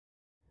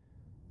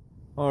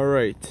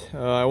Alright,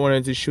 I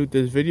wanted to shoot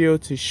this video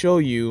to show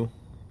you,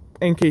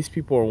 in case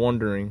people are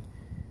wondering,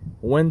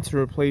 when to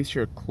replace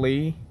your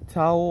clay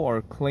towel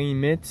or clay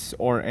mitts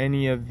or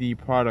any of the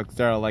products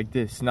that are like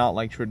this. Not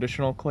like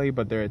traditional clay,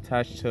 but they're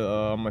attached to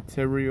a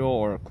material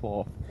or a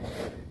cloth.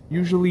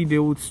 Usually they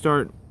would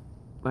start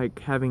like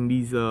having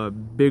these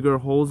bigger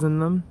holes in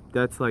them.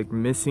 That's like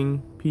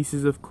missing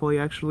pieces of clay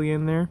actually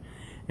in there,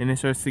 and it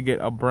starts to get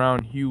a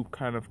brown hue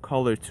kind of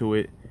color to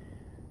it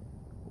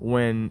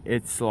when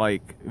it's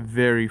like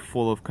very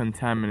full of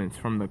contaminants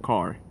from the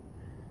car.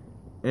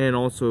 And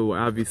also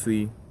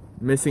obviously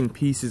missing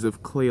pieces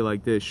of clay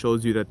like this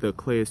shows you that the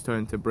clay is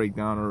starting to break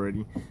down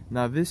already.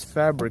 Now this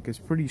fabric is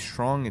pretty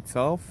strong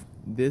itself,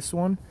 this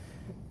one.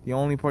 The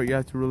only part you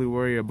have to really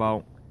worry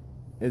about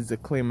is the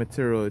clay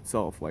material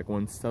itself, like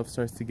when stuff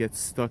starts to get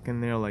stuck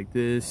in there like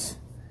this,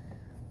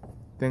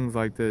 things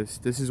like this.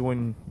 This is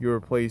when you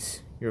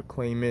replace your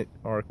clay mitt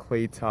or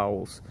clay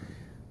towels,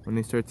 when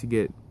they start to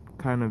get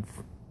kind of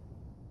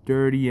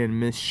dirty and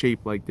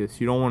misshaped like this.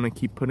 You don't want to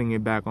keep putting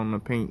it back on the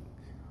paint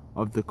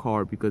of the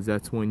car, because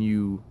that's when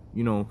you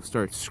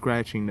start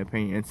scratching the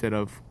paint instead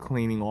of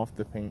cleaning off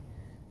the paint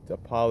to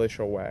polish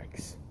or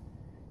wax.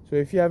 So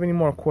if you have any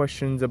more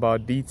questions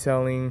about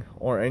detailing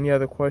or any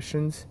other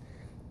questions,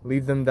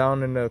 leave them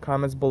down in the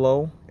comments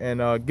below,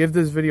 and give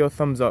this video a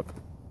thumbs up.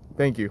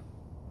 Thank you.